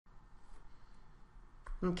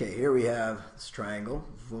Okay, here we have this triangle,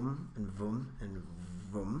 vum and vum and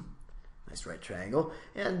vum. Nice right triangle.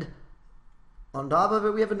 And on top of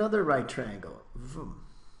it, we have another right triangle, vum.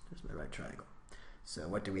 There's my right triangle. So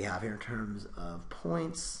what do we have here in terms of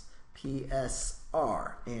points? P, S,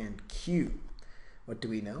 R, and Q. What do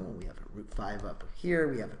we know? We have a root 5 up here.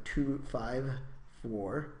 We have a 2 root 5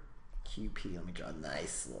 for QP. Let me draw a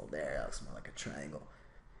nice little there. That looks more like a triangle.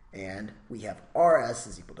 And we have RS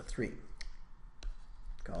is equal to 3.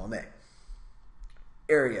 Column A.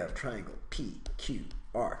 Area of triangle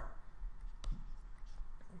PQR.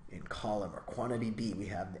 In column or quantity B, we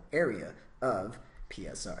have the area of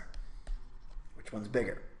PSR. Which one's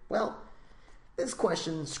bigger? Well, this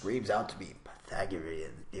question screams out to be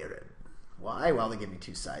Pythagorean theorem. Why? Well, they give me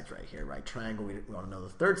two sides right here. Right triangle, we want to know the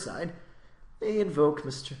third side. They invoke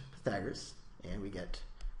Mr. Pythagoras, and we get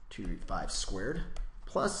 2 root 5 squared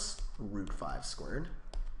plus root 5 squared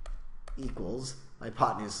equals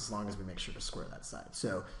hypotenuse, as long as we make sure to square that side.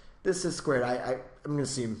 So this is squared. I'm going to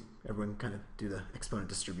assume everyone kind of do the exponent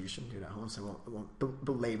distribution, do it at home, so I won't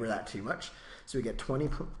belabor that too much. So we get 20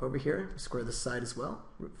 over here. We square this side as well.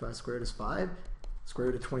 Root 5 squared is 5. Square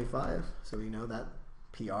root of 25. So we know that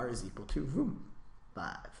PR is equal to boom,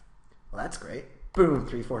 5. Well, that's great. Boom,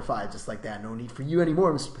 3, 4, 5, just like that. No need for you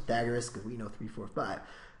anymore, Mr. Pythagoras, because we know 3, 4, 5.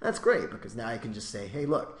 That's great, because now I can just say, hey,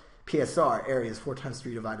 look, PSR, area is 4 times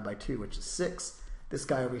 3 divided by 2, which is 6. This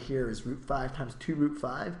guy over here is root 5 times 2 root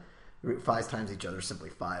 5. Root 5s times each other is simply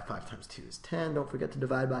 5. 5 times 2 is 10. Don't forget to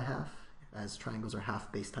divide by half, as triangles are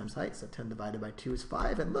half base times height. So 10 divided by 2 is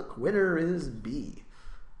 5. And look, winner is B.